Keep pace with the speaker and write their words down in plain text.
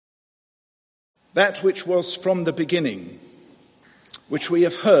That which was from the beginning, which we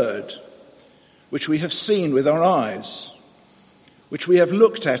have heard, which we have seen with our eyes, which we have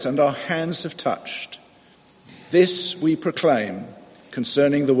looked at and our hands have touched. This we proclaim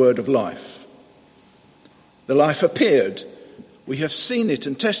concerning the word of life. The life appeared, we have seen it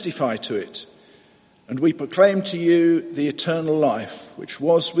and testify to it, and we proclaim to you the eternal life, which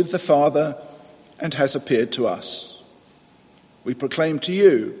was with the Father and has appeared to us. We proclaim to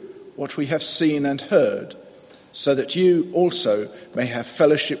you what we have seen and heard, so that you also may have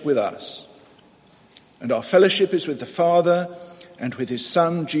fellowship with us. And our fellowship is with the Father and with his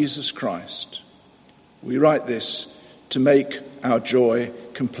Son, Jesus Christ. We write this to make our joy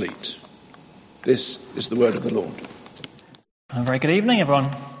complete. This is the word of the Lord. A very good evening, everyone.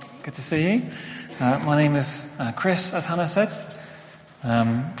 Good to see you. My name is Chris, as Hannah said.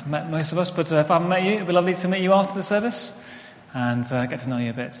 Met most of us, but if I haven't met you, it'd be lovely to meet you after the service and get to know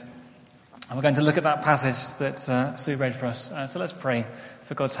you a bit. And we're going to look at that passage that Sue read for us. So let's pray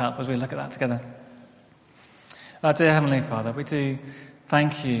for God's help as we look at that together. Dear Heavenly Father, we do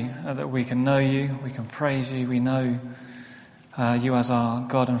thank you that we can know you, we can praise you, we know you as our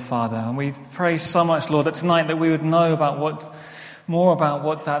God and Father. And we pray so much, Lord, that tonight that we would know more about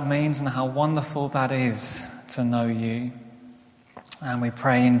what that means and how wonderful that is to know you. And we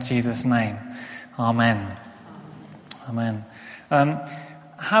pray in Jesus' name. Amen. Amen.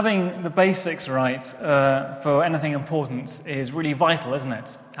 Having the basics right for anything important is really vital, isn't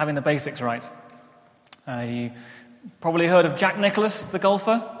it? Having the basics right. You probably heard of Jack Nicklaus, the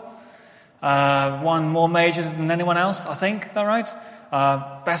golfer. Won more majors than anyone else, I think. Is that right?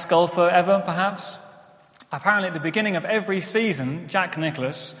 Best golfer ever, perhaps. Apparently at the beginning of every season, Jack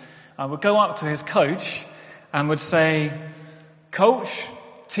Nicklaus would go up to his coach and would say, "Coach,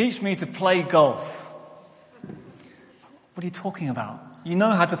 teach me to play golf." What are you talking about? You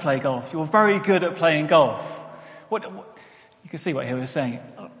know how to play golf. You're very good at playing golf. What you can see what he was saying.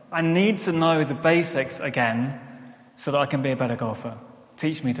 I need to know the basics again so that I can be a better golfer.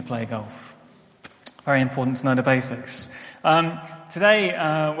 Teach me to play golf. Very important to know the basics. Today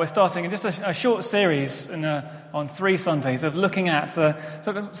we're starting just a short series on 3 Sundays of looking at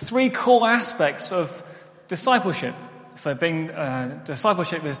sort of 3 core aspects of discipleship. So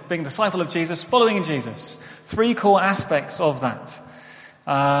discipleship is being a disciple of Jesus, following Jesus. 3 core aspects of that.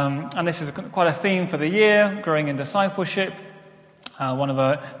 And this is quite a theme for the year, growing in discipleship. One of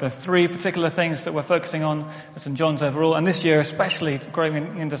the 3 particular things that we're focusing on at St. John's overall, and this year especially,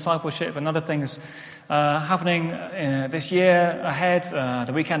 growing in discipleship and other things happening this year ahead,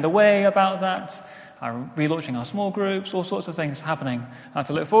 the weekend away about that, relaunching our small groups, all sorts of things happening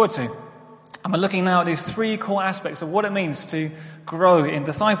to look forward to. And we're looking now at these 3 core aspects of what it means to grow in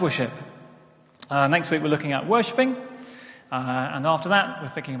discipleship. Next week we're looking at worshipping, and after that we're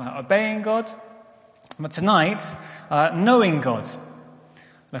thinking about obeying God. But tonight, knowing God.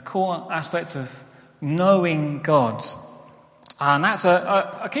 The core aspect of knowing God. And that's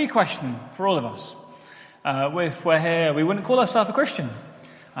a key question for all of us. If we're here, we wouldn't call ourselves a Christian.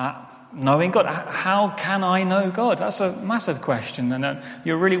 Knowing God. How can I know God? That's a massive question, and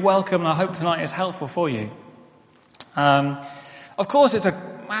you're really welcome, and I hope tonight is helpful for you. Of course, it's a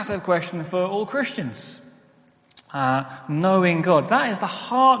massive question for all Christians. Knowing God. That is the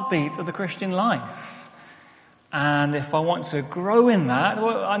heartbeat of the Christian life. And if I want to grow in that,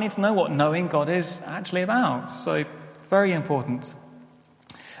 well, I need to know what knowing God is actually about. So, very important.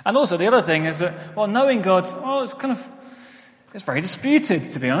 And also, the other thing is that, knowing God, it's very disputed,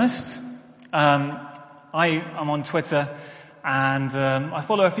 to be honest. I am on Twitter, and I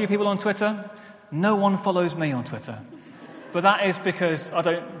follow a few people on Twitter. No one follows me on Twitter. But that is because I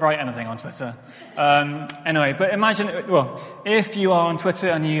don't write anything on Twitter. Anyway, but imagine, if you are on Twitter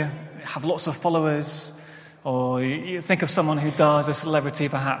and you have lots of followers, or you think of someone who does, a celebrity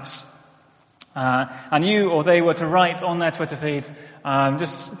perhaps, and you or they were to write on their Twitter feed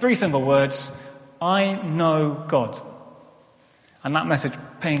just 3 simple words, "I know God." And that message,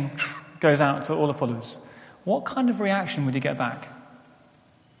 ping, goes out to all the followers. What kind of reaction would you get back?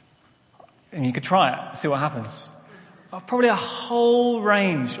 And you could try it, see what happens. Probably a whole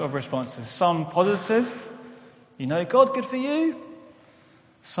range of responses. Some positive, "You know God, good for you."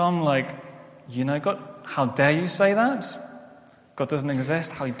 Some like, "You know God, how dare you say that? God doesn't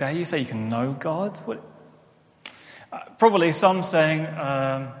exist. How dare you say you can know God?" Probably some saying,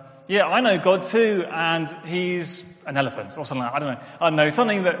 "Yeah, I know God too, and he's an elephant," or something like that. I don't know,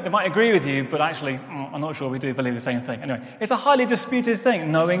 something that they might agree with you, but actually, I'm not sure we do believe the same thing. Anyway, it's a highly disputed thing,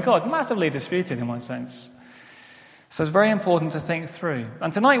 knowing God. Massively disputed in one sense. So it's very important to think through.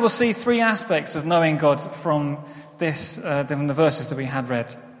 And tonight we'll see 3 aspects of knowing God from the verses that we had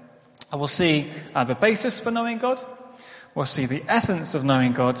read. We'll see the basis for knowing God, we'll see the essence of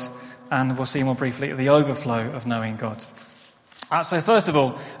knowing God, and we'll see more briefly the overflow of knowing God. So first of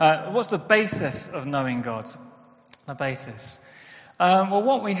all, what's the basis of knowing God? The basis. Well,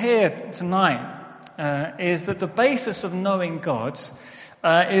 what we hear tonight is that the basis of knowing God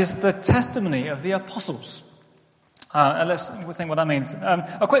is the testimony of the apostles. Let's think what that means.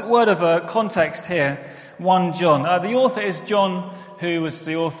 A quick word of context here. 1 John. The author is John, who was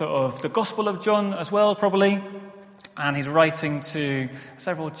the author of the Gospel of John as well, probably. And he's writing to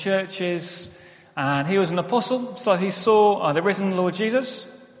several churches. And he was an apostle, so he saw the risen Lord Jesus.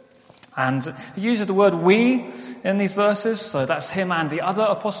 And he uses the word we in these verses. So that's him and the other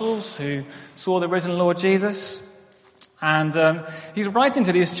apostles who saw the risen Lord Jesus. And he's writing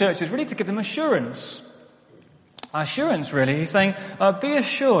to these churches really to give them assurance. Assurance, really. He's saying, be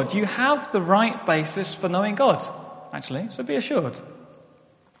assured, you have the right basis for knowing God, actually, so be assured.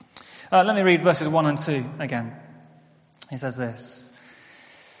 Let me read verses 1 and 2 again. He says this: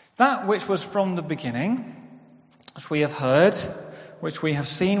 that which was from the beginning, which we have heard, which we have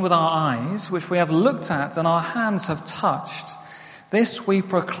seen with our eyes, which we have looked at and our hands have touched, this we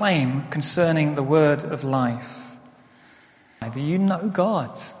proclaim concerning the word of life. Do you know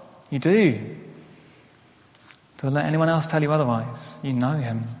God? You do. Don't let anyone else tell you otherwise. You know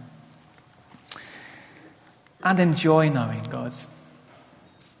him. And enjoy knowing God.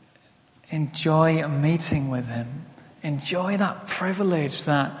 Enjoy meeting with him. Enjoy that privilege,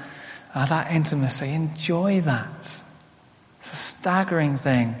 that intimacy. Enjoy that. It's a staggering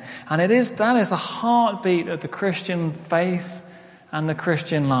thing. And that is the heartbeat of the Christian faith and the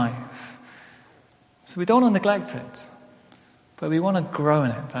Christian life. So we don't want to neglect it. But we want to grow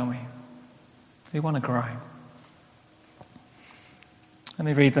in it, don't we? We want to grow. Let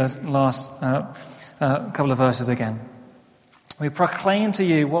me read those last couple of verses again. We proclaim to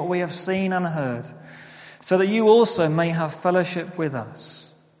you what we have seen and heard, so that you also may have fellowship with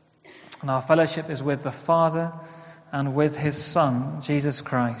us. And our fellowship is with the Father and with his Son, Jesus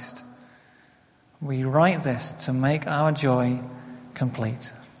Christ. We write this to make our joy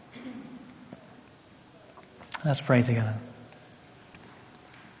complete. Let's pray together.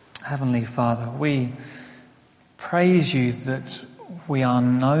 Heavenly Father, we praise you that we are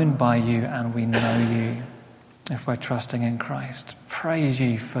known by you and we know you if we're trusting in Christ. Praise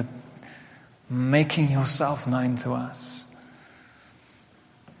you for making yourself known to us.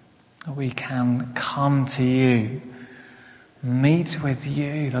 We can come to you, meet with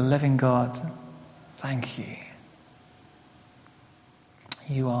you, the living God. Thank you.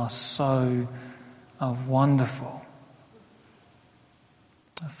 You are so wonderful.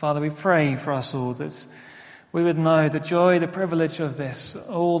 Father, we pray for us all that we would know the joy, the privilege of this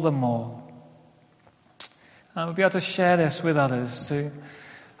all the more. And we'll be able to share this with others,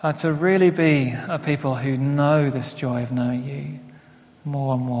 to really be a people who know this joy of knowing you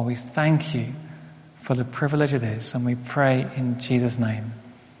more and more. We thank you for the privilege it is, and we pray in Jesus' name.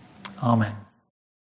 Amen.